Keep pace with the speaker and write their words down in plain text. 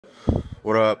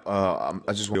What up?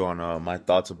 I just want to on my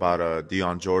thoughts about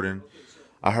Dion Jordan.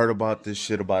 I heard about this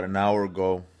shit about an hour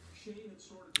ago,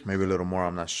 maybe a little more.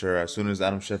 I'm not sure. As soon as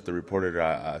Adam Schefter reported it,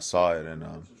 I saw it, and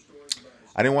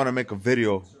I didn't want to make a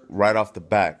video right off the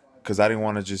bat because I didn't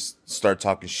want to just start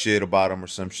talking shit about him or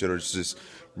some shit or just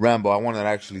ramble. I wanted to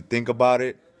actually think about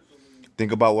it,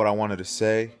 think about what I wanted to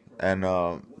say, and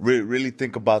really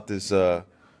think about this.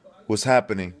 What's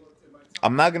happening?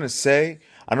 I'm not gonna say.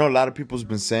 I know a lot of people's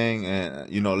been saying, and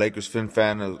Lakers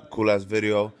fan, a cool ass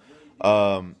video.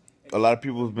 A lot of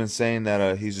people have been saying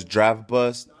that he's a draft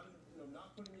bust.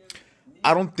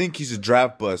 I don't think he's a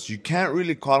draft bust. You can't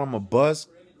really call him a bust.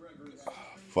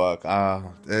 Fuck,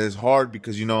 it's hard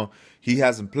because he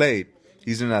hasn't played.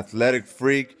 He's an athletic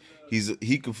freak. He's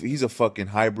a fucking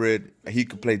hybrid. He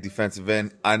could play defensive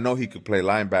end. I know he could play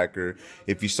linebacker.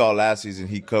 If you saw last season,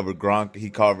 he covered Gronk. He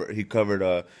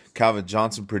covered Calvin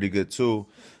Johnson pretty good too.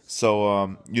 So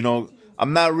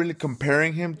I'm not really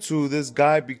comparing him to this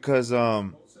guy because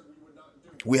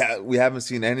we haven't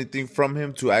seen anything from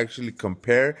him to actually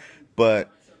compare.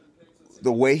 But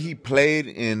the way he played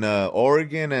in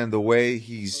Oregon and the way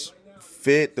he's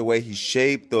fit, the way he's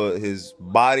shaped, his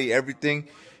body, everything,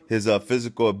 his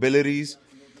physical abilities,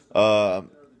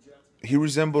 he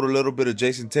resembled a little bit of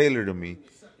Jason Taylor to me.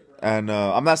 And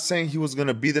I'm not saying he was going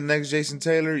to be the next Jason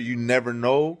Taylor. You never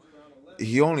know.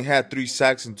 He only had 3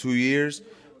 sacks in 2 years.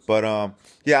 But,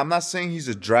 yeah, I'm not saying he's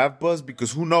a draft bust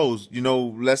because who knows?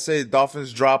 Let's say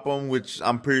Dolphins drop him, which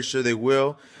I'm pretty sure they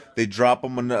will. They drop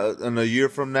him in a year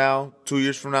from now, 2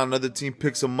 years from now, another team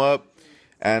picks him up.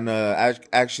 And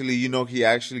actually, he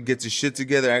actually gets his shit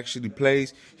together, actually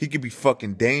plays. He could be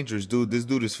fucking dangerous, dude. This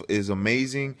dude is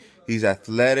amazing. He's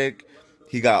athletic.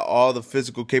 He got all the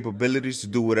physical capabilities to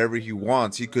do whatever he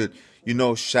wants. He could,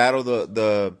 shadow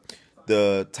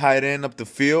the tight end up the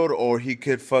field, or he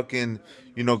could fucking,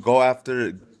 go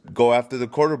after the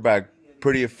quarterback.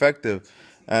 Pretty effective.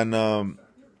 And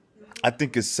I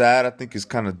think it's sad. I think it's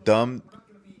kind of dumb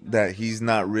that he's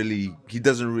not really. He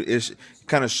doesn't. It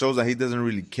kind of shows that he doesn't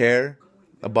really care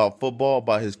about football,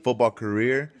 about his football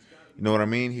career. You know what I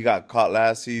mean? He got caught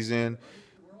last season.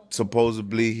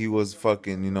 Supposedly he was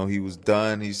fucking. He was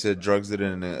done. He said drugs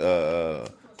didn't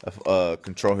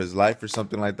control his life or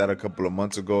something like that a couple of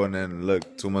months ago. And then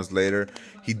look, 2 months later,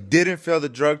 he didn't fail the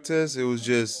drug test. It was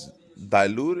just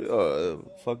diluted,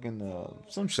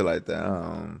 some shit like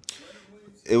that.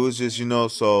 It was just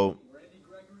so.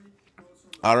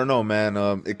 I don't know, man.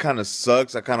 It kind of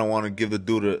sucks. I kind of want to give the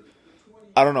dude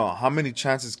I don't know. How many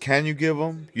chances can you give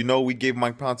him? We gave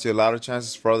Mike Pouncey a lot of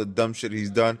chances for all the dumb shit he's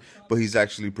done, but he's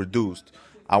actually produced.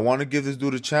 I want to give this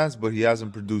dude a chance, but he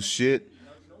hasn't produced shit.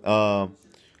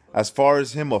 As far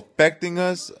as him affecting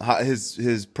us,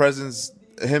 his presence,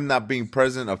 him not being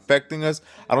present affecting us,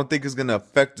 I don't think it's going to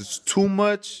affect us too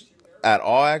much at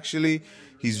all, actually.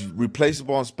 He's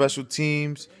replaceable on special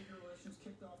teams.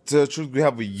 To the truth, we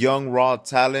have a young, raw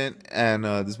talent, and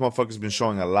this motherfucker's been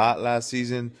showing a lot last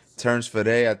season. Terrence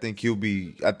Fede, I think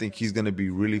he's gonna be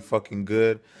really fucking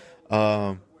good.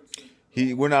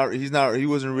 He didn't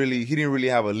really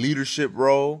have a leadership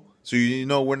role. So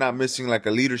we're not missing like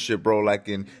a leadership role, like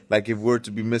if we're to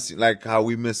be missing, like how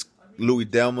we missed Louis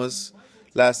Delmas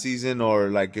last season, or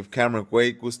like if Cameron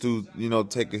Wake was to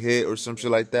take a hit or some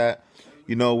shit like that.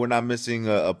 We're not missing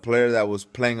a player that was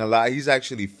playing a lot. He's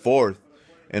actually 4th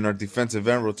in our defensive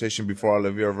end rotation before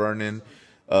Olivier Vernon,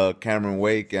 Cameron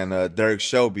Wake, and Derek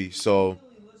Shelby. So,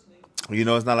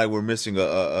 it's not like we're missing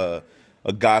a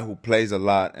guy who plays a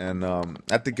lot. And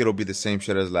I think it'll be the same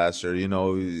shit as last year.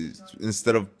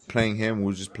 Instead of playing him,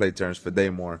 we'll just play Terrence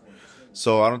Fede more.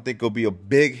 So I don't think it'll be a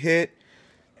big hit.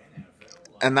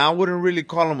 And I wouldn't really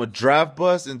call him a draft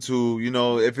bust into,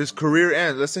 if his career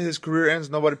ends. Let's say his career ends,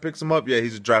 nobody picks him up. Yeah,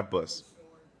 he's a draft bust.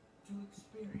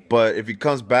 But if he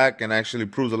comes back and actually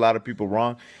proves a lot of people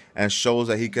wrong and shows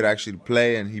that he could actually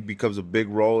play and he becomes a big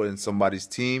role in somebody's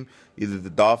team, either the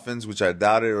Dolphins, which I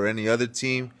doubt it, or any other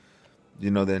team,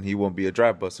 then he won't be a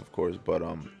draft bust, of course. But,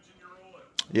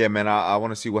 yeah, man, I want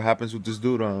to see what happens with this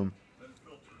dude.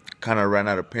 Kind of ran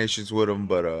out of patience with him,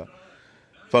 but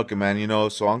fuck it, man,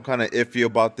 so I'm kind of iffy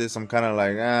about this. I'm kind of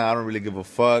like, I don't really give a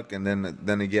fuck. And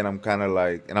then again, I'm kind of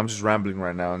like, and I'm just rambling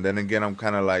right now. And then again, I'm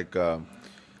kind of like,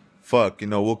 fuck,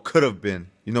 what could have been.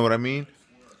 You know what I mean?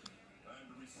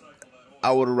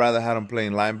 I would have rather had him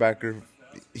playing linebacker.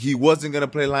 He wasn't going to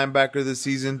play linebacker this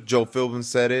season. Joe Philbin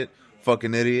said it.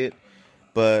 Fucking idiot.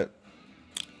 But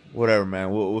whatever,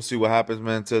 man. We'll see what happens,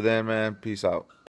 man. Till then, man, peace out.